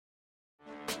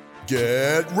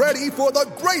Get ready for the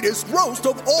greatest roast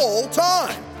of all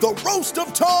time, the Roast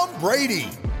of Tom Brady,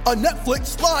 a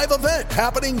Netflix live event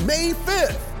happening May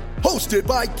 5th. Hosted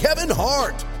by Kevin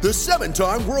Hart, the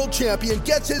 7-time world champion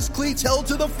gets his cleats held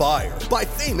to the fire by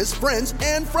famous friends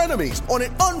and frenemies on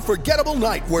an unforgettable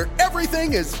night where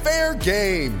everything is fair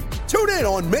game. Tune in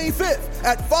on May 5th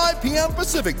at 5 p.m.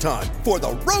 Pacific time for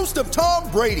the Roast of Tom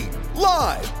Brady,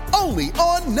 live only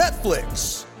on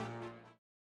Netflix.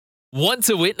 Want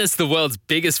to witness the world's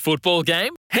biggest football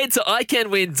game? Head to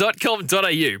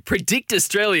iCanWin.com.au, predict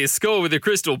Australia's score with a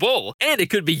crystal ball, and it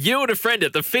could be you and a friend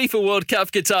at the FIFA World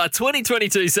Cup Qatar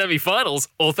 2022 semi-finals,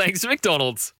 all thanks to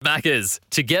McDonald's. Maccas,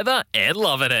 together and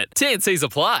loving it. TNCs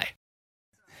apply.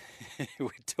 We're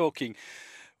talking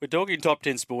top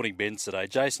 10 sporting Bens today.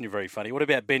 Jason, you're very funny. What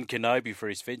about Ben Kenobi for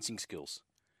his fencing skills?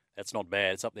 That's not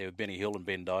bad. It's up there with Benny Hill and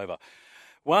Ben Dover.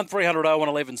 1300 01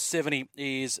 1170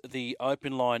 is the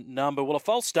open line number. Well, a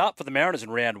false start for the Mariners in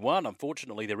round one.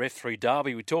 Unfortunately, their F3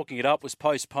 derby, we're talking it up, was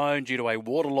postponed due to a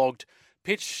waterlogged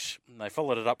pitch. They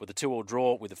followed it up with a 2-2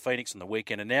 draw with the Phoenix on the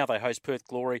weekend, and now they host Perth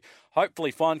Glory. Hopefully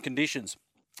fine conditions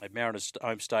at Mariners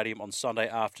home stadium on Sunday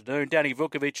afternoon. Danny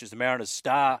Vukovic is the Mariners'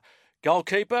 star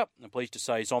goalkeeper. I'm pleased to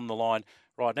say he's on the line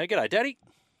right now. G'day, Danny.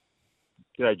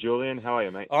 G'day, Julian. How are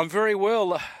you, mate? I'm very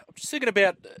well. I'm just thinking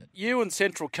about you and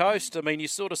Central Coast. I mean, you're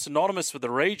sort of synonymous with the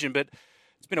region, but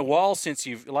it's been a while since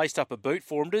you've laced up a boot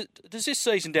for them. Does this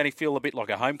season, Danny, feel a bit like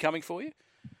a homecoming for you?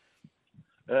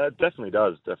 Definitely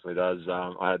does. Definitely does.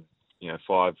 I had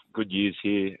 5 good years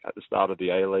here at the start of the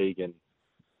A-League and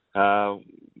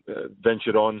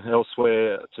ventured on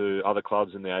elsewhere to other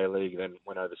clubs in the A-League, then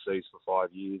went overseas for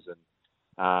 5 years, and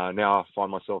now I find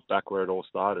myself back where it all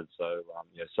started. So,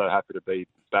 so happy to be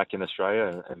back in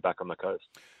Australia and back on the coast.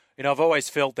 I've always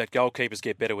felt that goalkeepers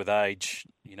get better with age.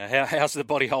 How's the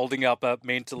body holding up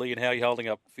mentally, and how are you holding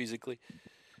up physically?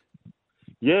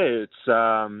 Yeah, it's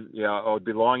I would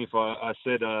be lying if I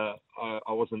said I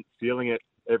wasn't feeling it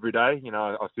every day.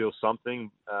 I feel something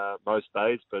most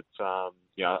days, but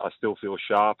I still feel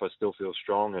sharp. I still feel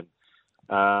strong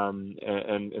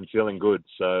and feeling good.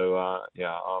 So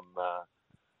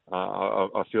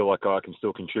I feel like I can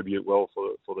still contribute well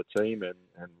for the team, and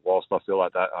whilst I feel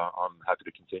like that, I'm happy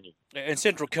to continue. And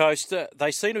Central Coast,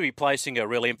 they seem to be placing a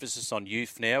real emphasis on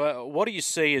youth now. What do you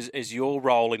see as your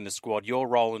role in the squad, your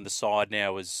role in the side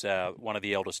now as one of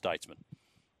the elder statesmen?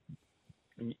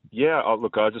 Yeah,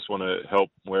 look, I just want to help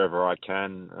wherever I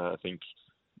can. I think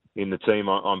in the team,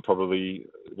 I'm probably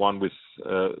one with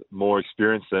more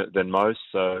experience than most.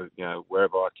 So,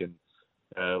 wherever I can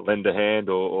lend a hand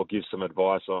or give some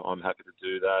advice, I'm happy to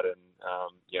do that. And,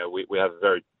 we have a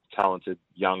very talented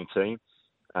young team.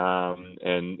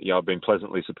 And I've been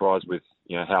pleasantly surprised with,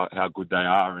 how good they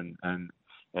are and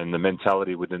the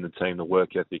mentality within the team, the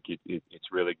work ethic,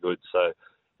 it's really good. So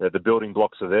the building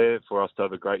blocks are there for us to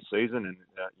have a great season. And,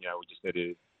 we just need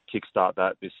to kickstart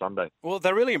that this Sunday. Well,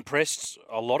 they really impressed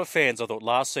a lot of fans, I thought,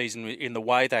 last season in the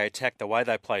way they attacked, the way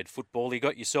they played football. You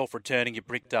got yourself returning, you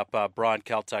bricked up Brian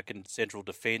Kaltuck in central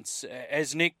defence.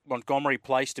 Has Nick Montgomery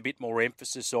placed a bit more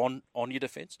emphasis on your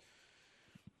defence?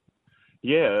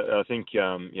 Yeah, I think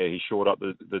he shored up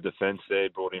the defence there,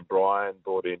 brought in Brian,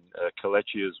 brought in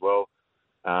Kelechi as well.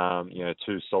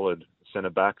 2 solid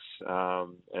centre-backs.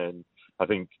 And I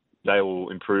think they will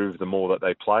improve the more that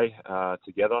they play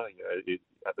together.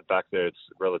 At the back there, it's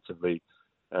relatively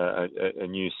a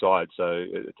new side, so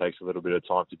it takes a little bit of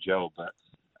time to gel. But,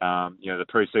 the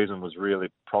pre-season was really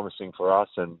promising for us,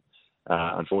 and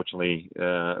unfortunately,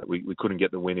 we couldn't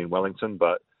get the win in Wellington.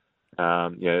 But,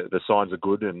 the signs are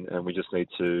good, and we just need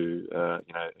to,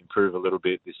 improve a little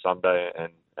bit this Sunday.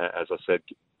 And as I said,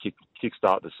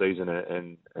 kickstart the season,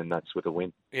 and that's with a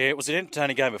win. Yeah, it was an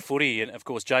entertaining game of footy, and of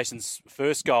course Jason's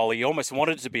first goal, he almost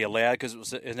wanted it to be allowed because it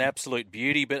was an absolute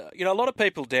beauty. But a lot of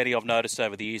people, Danny, I've noticed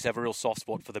over the years, have a real soft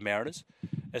spot for the Mariners.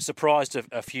 Surprised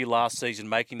a few last season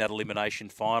making that elimination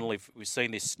final. We've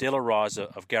seen this stellar rise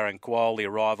of Garang Kual, the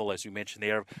arrival, as we mentioned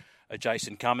there, of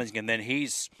Jason Cummings, and then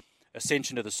his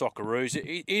ascension to the Socceroos.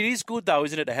 It is good, though,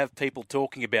 isn't it, to have people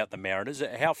talking about the Mariners?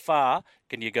 How far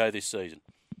can you go this season?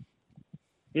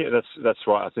 Yeah, that's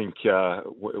right. I think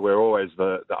we're always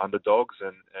the underdogs,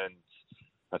 and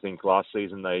I think last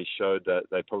season they showed that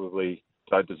they probably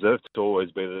don't deserve to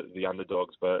always be the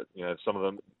underdogs. But some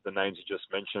of the names you just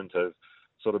mentioned have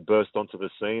sort of burst onto the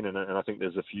scene, and I think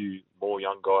there's a few more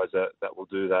young guys that will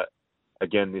do that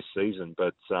again this season.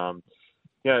 But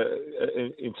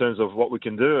in terms of what we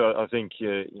can do, I think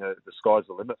the sky's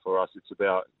the limit for us. It's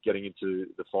about getting into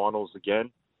the finals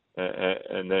again.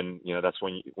 And then that's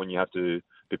when you have to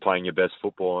be playing your best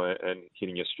football and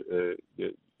hitting your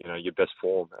your best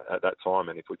form at that time.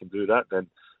 And if we can do that, then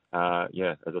as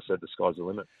I said, the sky's the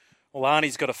limit. Well,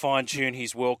 Arnie's got to fine-tune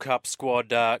his World Cup squad.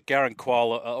 Garang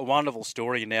Kuol, a wonderful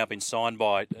story, now been signed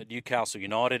by Newcastle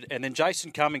United. And then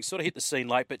Jason Cummings sort of hit the scene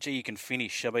late, but gee, he can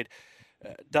finish. I mean,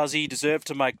 does he deserve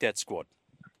to make that squad?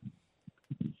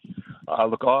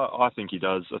 Look, I think he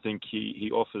does. I think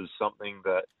he offers something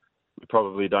that we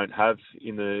probably don't have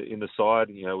in the side.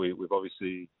 We've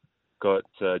obviously got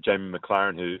Jamie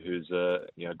McLaren, who's a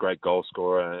great goal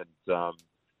scorer, and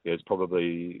it's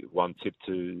probably one tip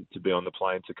to be on the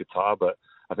plane to Qatar. But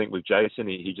I think with Jason,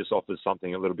 he just offers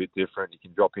something a little bit different. He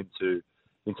can drop into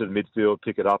the midfield,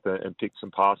 pick it up and pick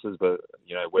some passes. But,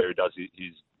 where he does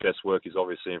his best work is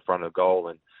obviously in front of goal.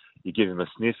 And you give him a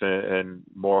sniff and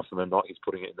more often than not, he's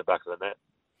putting it in the back of the net.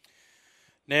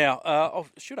 Now, I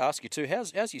should ask you too,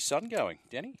 how's your son going,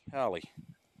 Danny Harley?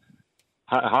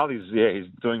 Harley's,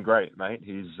 he's doing great, mate.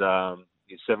 He's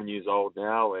 7 years old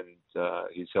now, and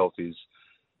his health is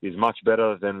much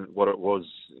better than what it was,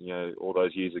 all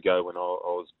those years ago when I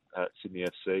was at Sydney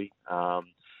FC.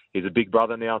 He's a big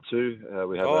brother now too.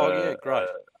 We have great.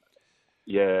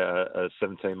 A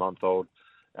 17-month-old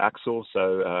Axel.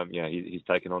 So he's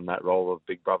taken on that role of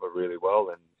big brother really well,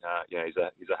 and he's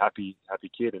a happy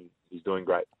kid, and he's doing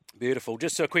great. Beautiful.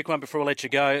 Just a quick one before we let you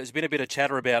go. There's been a bit of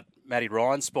chatter about Matty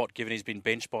Ryan's spot, given he's been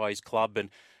benched by his club, and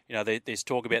there's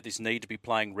talk about this need to be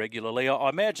playing regularly. I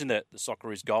imagine that the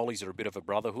Socceroos goalies are a bit of a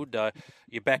brotherhood.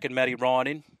 You're backing Matty Ryan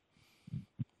in?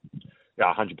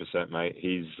 Yeah, 100%, mate.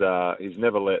 He's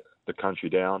never let the country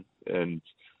down, and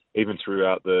even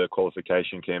throughout the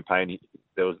qualification campaign,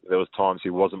 there was times he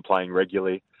wasn't playing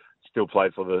regularly, still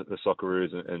played for the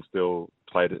Socceroos and still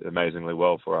played amazingly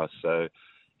well for us. So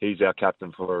he's our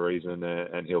captain for a reason,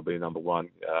 and he'll be number one.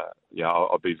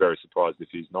 I'll be very surprised if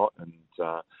he's not, and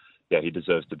he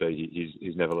deserves to be.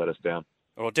 He's never let us down.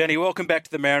 Well, Danny, welcome back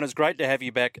to the Mariners. Great to have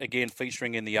you back again,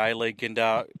 featuring in the A-League. And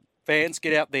fans,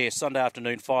 get out there Sunday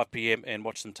afternoon, 5 p.m, and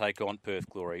watch them take on Perth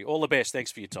Glory. All the best.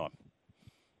 Thanks for your time.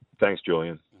 Thanks,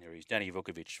 Julian. There he is, Danny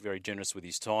Vukovic, very generous with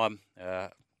his time. I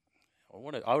don't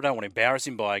want to embarrass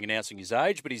him by announcing his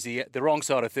age, but he's the wrong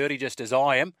side of 30, just as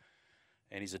I am.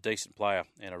 And he's a decent player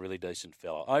and a really decent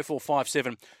fella.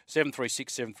 0457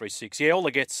 736 736. Yeah, all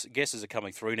the guesses are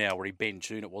coming through now. Where Ben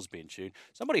Tune, it was Ben Tune.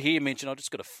 Somebody here mentioned, I just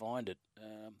got to find it.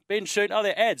 Ben Tune,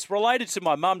 they're ads related to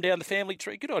my mum down the family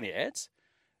tree. Good on you, ads.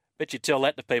 Bet you tell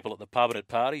that to people at the pub and at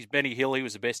parties. Benny Hill, he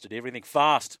was the best at everything.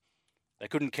 Fast. They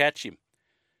couldn't catch him.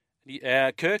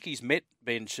 Kirky's met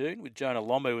Ben Tune with Jonah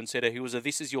Lomu and said he was a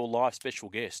This Is Your Life special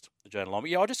guest, Jonah Lomu.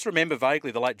 Yeah, I just remember vaguely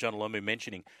the late Jonah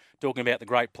Lomu talking about the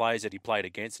great players that he played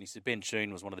against, and he said Ben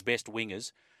Tune was one of the best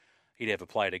wingers he'd ever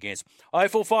played against.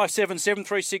 0457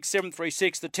 736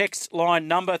 736, the text line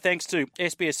number, thanks to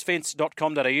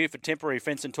sbsfence.com.au for temporary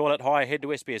fence and toilet hire. Head to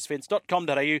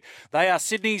sbsfence.com.au. They are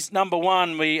Sydney's number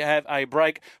one. We have a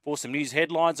break for some news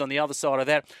headlines. On the other side of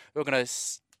that, we're going to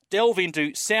delve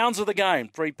into Sounds of the Game,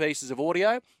 3 pieces of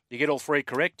audio. You get all 3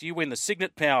 correct, you win the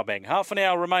Signet Power Bank. Half an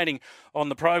hour remaining on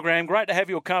the program. Great to have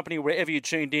your company wherever you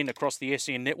tuned in across the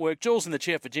SEN network. Jules in the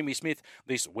chair for Jimmy Smith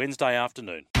this Wednesday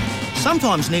afternoon.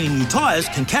 Sometimes needing new tyres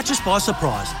can catch us by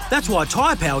surprise. That's why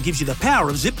Tyre Power gives you the power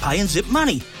of Zip Pay and Zip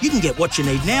Money. You can get what you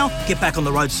need now, get back on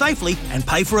the road safely and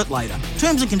pay for it later.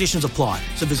 Terms and conditions apply.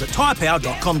 So visit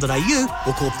tyrepower.com.au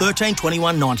or call 13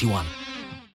 21 91.